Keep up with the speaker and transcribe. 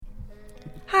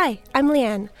Hi, I'm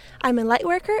Leanne. I'm a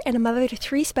lightworker and a mother to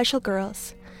 3 special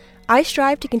girls. I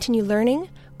strive to continue learning,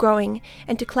 growing,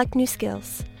 and to collect new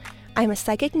skills. I am a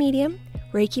psychic medium,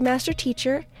 Reiki master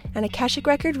teacher, and Akashic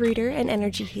record reader and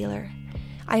energy healer.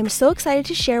 I am so excited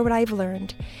to share what I've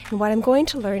learned and what I'm going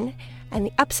to learn and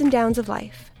the ups and downs of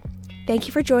life. Thank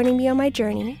you for joining me on my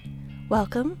journey.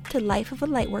 Welcome to Life of a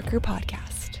Lightworker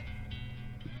podcast.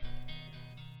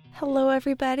 Hello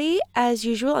everybody. As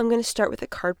usual, I'm going to start with a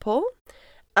card pull.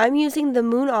 I'm using the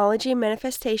Moonology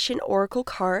Manifestation Oracle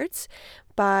cards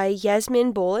by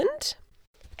Yasmin Boland.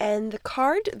 And the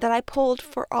card that I pulled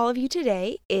for all of you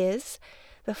today is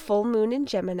the Full Moon in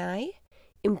Gemini,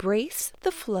 Embrace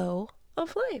the Flow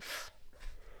of Life.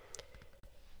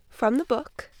 From the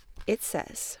book, it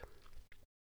says,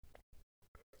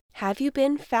 have you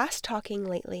been fast-talking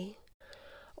lately?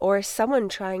 Or is someone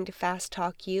trying to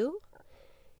fast-talk you?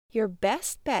 Your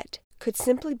best bet could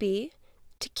simply be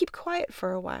to keep quiet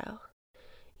for a while.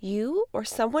 You or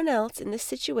someone else in this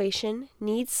situation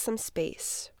needs some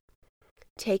space.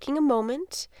 Taking a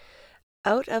moment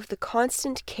out of the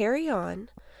constant carry-on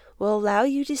will allow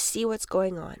you to see what's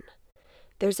going on.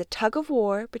 There's a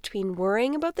tug-of-war between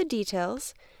worrying about the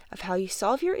details of how you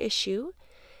solve your issue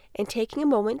and taking a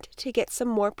moment to get some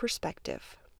more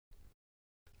perspective.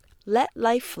 Let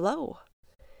life flow.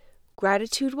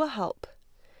 Gratitude will help.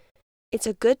 It's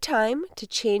a good time to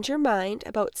change your mind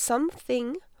about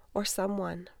something or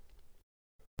someone.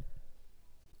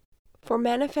 For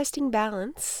manifesting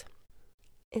balance,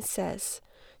 it says,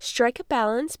 strike a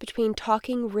balance between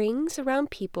talking rings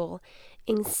around people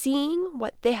and seeing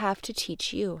what they have to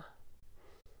teach you.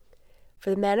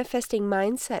 For the manifesting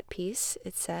mindset piece,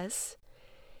 it says,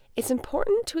 it's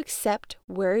important to accept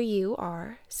where you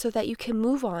are so that you can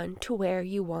move on to where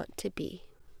you want to be.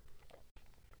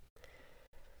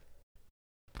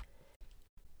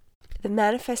 The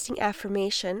manifesting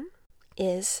affirmation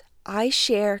is, I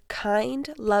share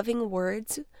kind, loving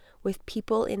words with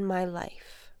people in my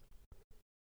life.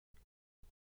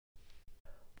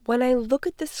 When I look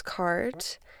at this card,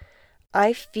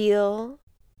 I feel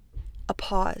a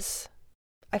pause.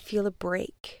 I feel a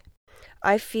break.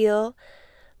 I feel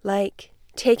like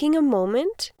taking a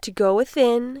moment to go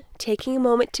within, taking a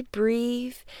moment to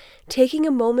breathe, taking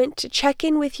a moment to check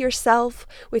in with yourself,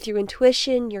 with your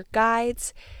intuition, your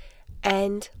guides,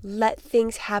 and let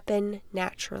things happen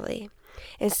naturally.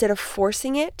 Instead of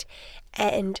forcing it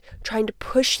and trying to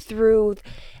push through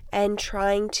and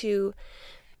trying to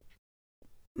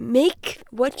make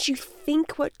what you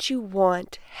think, what you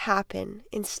want happen,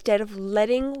 instead of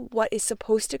letting what is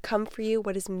supposed to come for you,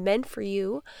 what is meant for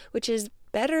you, which is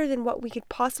better than what we could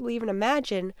possibly even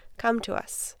imagine, come to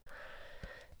us.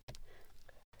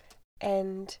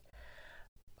 And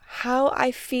how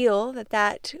I feel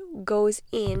that goes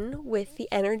in with the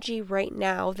energy right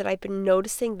now that I've been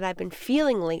noticing, that I've been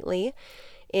feeling lately,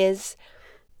 is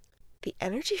the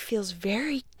energy feels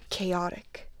very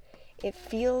chaotic. It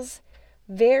feels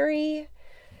very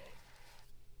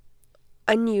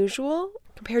unusual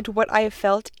compared to what I have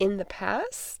felt in the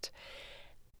past.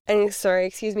 And sorry,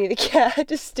 excuse me, the cat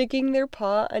is sticking their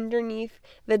paw underneath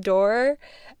the door,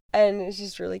 and it's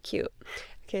just really cute.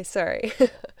 Okay, sorry.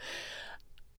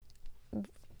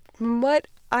 What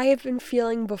I have been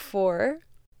feeling before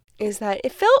is that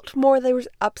it felt more there was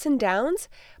ups and downs,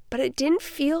 but it didn't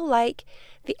feel like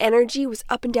the energy was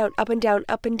up and down, up and down,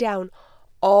 up and down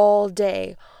all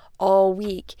day, all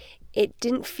week. It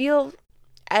didn't feel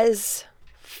as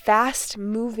fast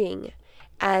moving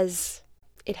as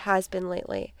it has been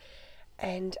lately.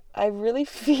 And I really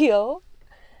feel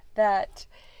that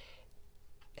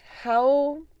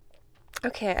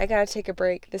okay, I gotta take a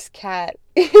break. This cat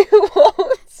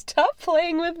won't stop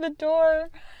playing with the door.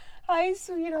 Hi,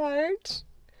 sweetheart.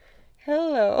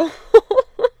 Hello.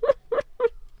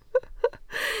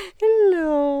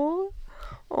 Hello.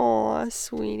 Aw,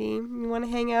 sweetie. You want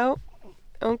to hang out?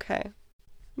 Okay.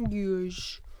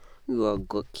 Yes. You're a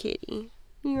good kitty.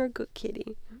 You're a good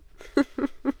kitty.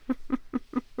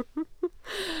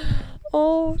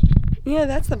 Oh, yeah,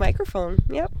 that's the microphone.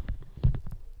 Yep.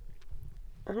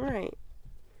 All right.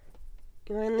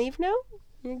 You want to leave now?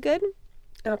 You're good?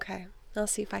 Okay. I'll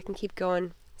see if I can keep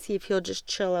going. See if he'll just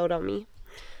chill out on me.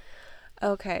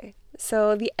 Okay.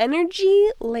 So the energy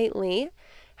lately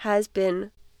has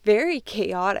been very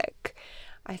chaotic.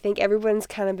 I think everyone's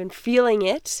kind of been feeling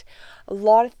it. A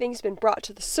lot of things have been brought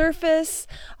to the surface.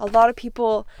 A lot of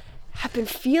people have been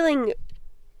feeling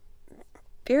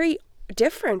very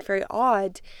different, very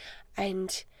odd.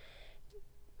 And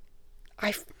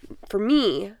for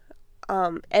me,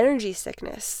 energy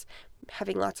sickness,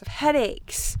 having lots of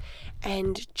headaches,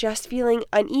 and just feeling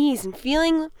unease and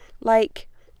feeling like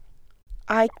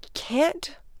I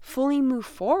can't fully move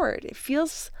forward. It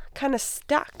feels kind of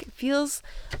stuck. It feels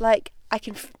like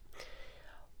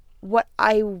what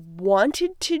I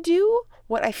wanted to do,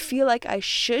 what I feel like I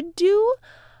should do,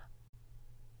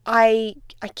 I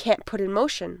can't put in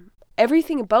motion.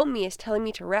 Everything about me is telling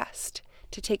me to rest,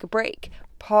 to take a break,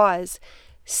 pause,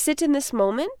 sit in this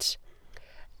moment,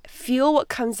 feel what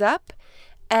comes up,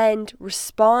 and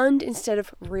respond instead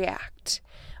of react.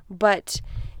 But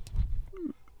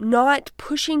not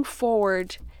pushing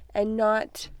forward and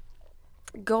not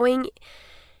going,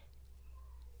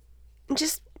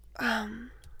 just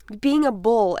being a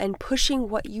bull and pushing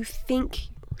what you think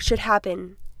should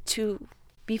happen to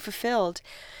be fulfilled.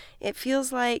 It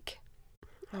feels like,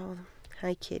 oh,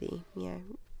 hi kitty. Yeah,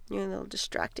 you're a little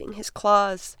distracting. His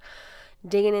claws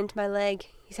digging into my leg.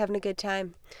 He's having a good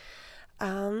time.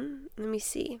 Let me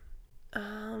see.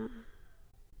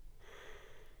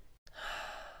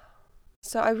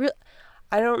 So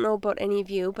I don't know about any of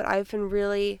you, but I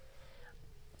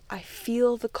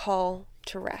feel the call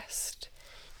to rest,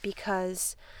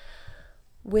 because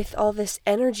with all this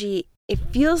energy, it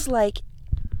feels like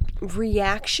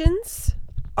reactions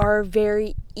are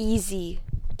very easy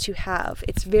to have.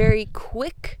 It's very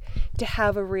quick to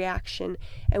have a reaction,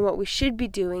 and what we should be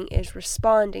doing is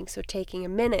responding. So taking a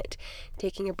minute,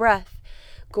 taking a breath,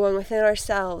 going within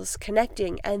ourselves,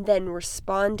 connecting, and then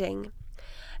responding.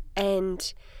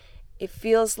 And it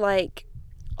feels like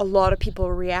a lot of people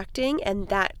are reacting, and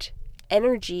that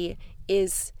energy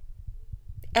is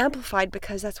amplified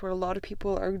because that's what a lot of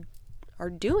people are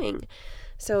doing.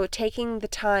 So taking the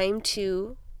time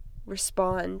to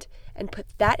respond and put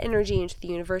that energy into the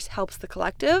universe helps the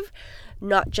collective,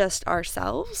 not just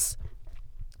ourselves,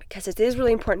 because it is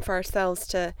really important for ourselves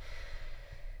to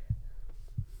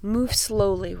move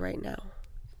slowly right now.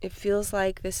 It feels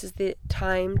like this is the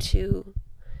time to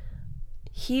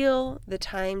heal, the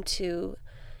time to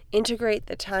integrate,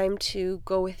 the time to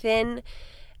go within.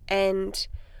 And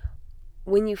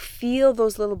when you feel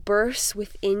those little bursts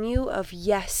within you of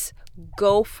yes,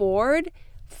 go forward,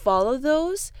 follow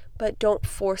those, but don't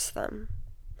force them,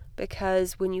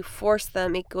 because when you force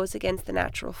them, it goes against the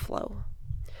natural flow.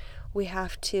 We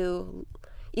have to,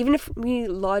 even if we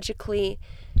logically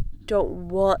don't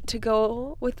want to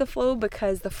go with the flow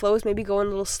because the flow is maybe going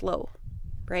a little slow,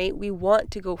 right? We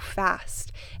want to go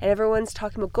fast, and everyone's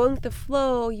talking about going with the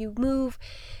flow. You move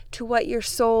to what your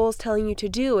soul's telling you to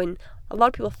do, and a lot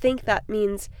of people think that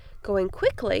means going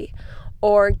quickly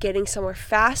or getting somewhere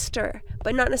faster,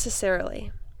 but not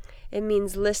necessarily. It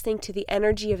means listening to the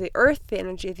energy of the earth, the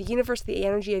energy of the universe, the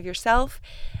energy of yourself,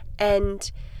 and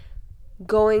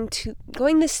going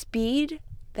the speed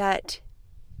that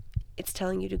it's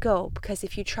telling you to go. Because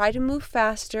if you try to move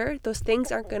faster, those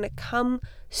things aren't going to come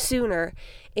sooner.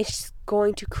 It's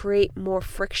going to create more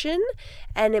friction,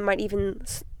 and it might even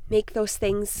make those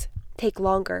things take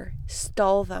longer,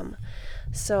 stall them.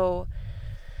 So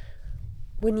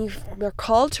when you're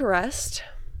called to rest.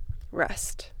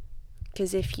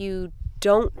 Because if you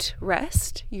don't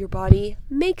rest, your body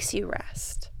makes you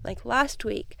rest. Like last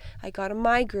week, I got a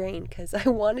migraine because I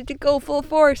wanted to go full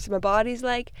force. My body's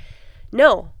like,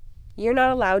 no, you're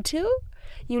not allowed to.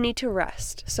 You need to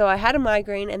rest. So I had a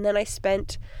migraine, and then I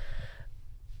spent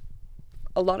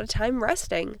a lot of time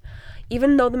resting.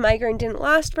 Even though the migraine didn't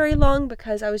last very long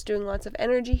because I was doing lots of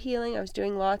energy healing, I was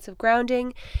doing lots of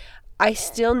grounding, I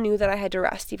still knew that I had to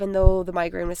rest even though the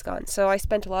migraine was gone. So I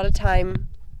spent a lot of time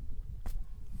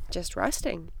just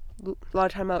resting. A lot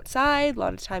of time outside, a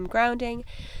lot of time grounding.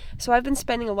 So I've been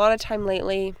spending a lot of time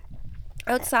lately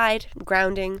outside,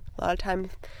 grounding, a lot of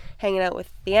time hanging out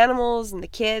with the animals and the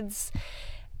kids,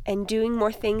 and doing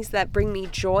more things that bring me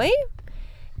joy.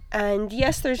 And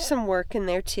yes, there's some work in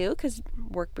there too, because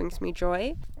work brings me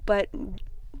joy, but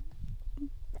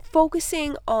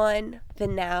focusing on the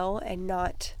now and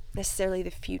not necessarily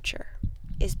the future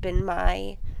has been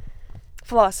my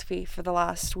philosophy for the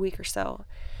last week or so.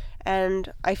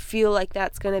 And I feel like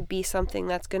that's going to be something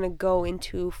that's going to go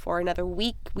into for another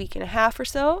week and a half or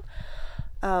so.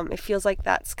 It feels like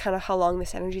that's kind of how long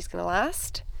this energy is going to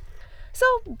last. So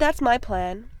that's my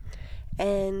plan.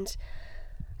 And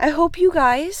I hope you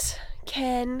guys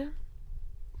can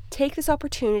take this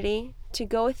opportunity to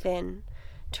go within,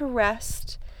 to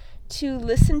rest, to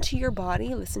listen to your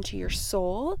body, listen to your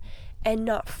soul, and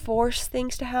not force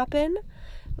things to happen.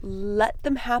 Let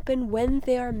them happen when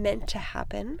they are meant to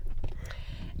happen.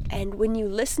 And when you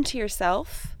listen to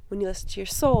yourself, when you listen to your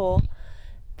soul,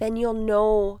 then you'll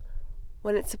know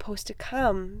when it's supposed to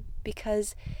come,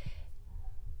 because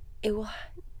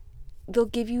they'll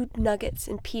give you nuggets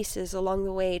and pieces along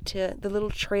the way to the little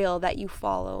trail that you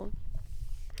follow.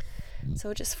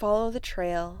 So just follow the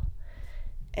trail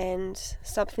and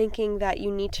stop thinking that you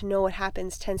need to know what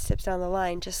happens 10 steps down the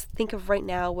line. Just think of right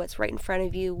now, what's right in front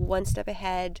of you, one step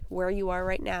ahead, where you are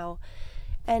right now,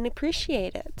 and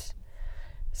appreciate it.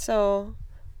 So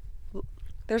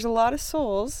there's a lot of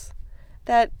souls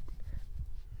that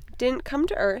didn't come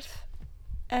to Earth,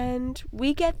 and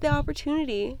we get the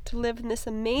opportunity to live in this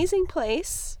amazing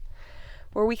place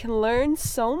where we can learn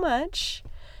so much,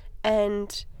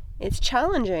 and it's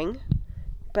challenging,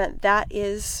 but that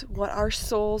is what our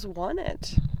souls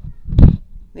wanted.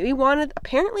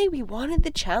 Apparently we wanted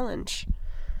the challenge.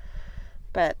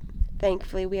 But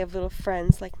thankfully we have little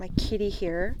friends like my kitty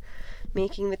here,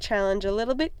 making the challenge a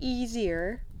little bit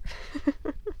easier.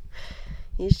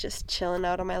 He's just chilling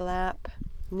out on my lap,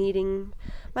 kneading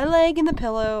my leg in the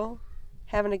pillow,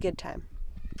 having a good time.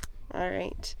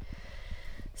 Alright.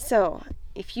 So,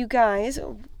 if you guys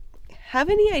have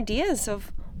any ideas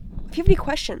if you have any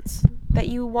questions that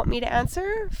you want me to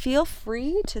answer, feel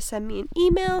free to send me an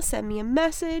email, send me a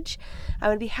message. I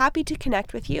would be happy to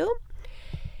connect with you.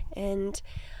 And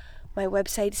my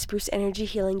website is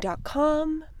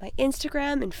spruceenergyhealing.com. My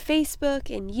Instagram and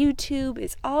Facebook and YouTube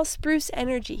is all Spruce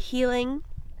Energy Healing.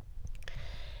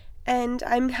 And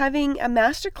I'm having a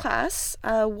masterclass,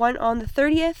 one on the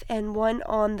 30th and one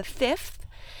on the 5th.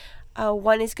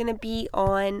 One is going to be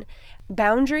on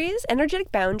boundaries,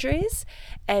 energetic boundaries,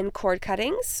 and cord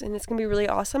cuttings, and it's going to be really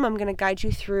awesome. I'm going to guide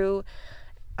you through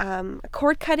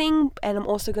cord cutting, and I'm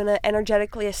also going to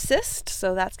energetically assist,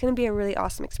 so that's going to be a really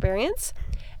awesome experience.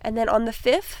 And then on the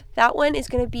 5th, that one is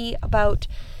going to be about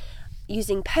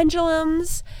using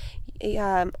pendulums,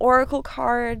 oracle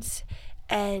cards,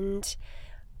 and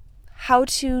how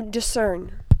to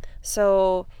discern.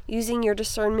 So using your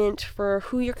discernment for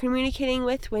who you're communicating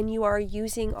with when you are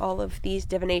using all of these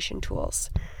divination tools.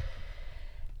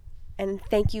 And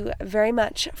thank you very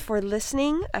much for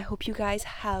listening. I hope you guys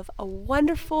have a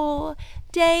wonderful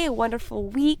day, a wonderful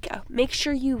week. Make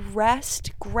sure you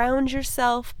rest, ground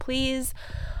yourself, please.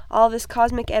 All this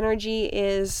cosmic energy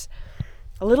is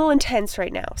a little intense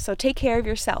right now, so take care of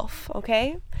yourself,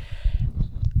 okay?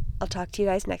 I'll talk to you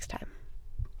guys next time.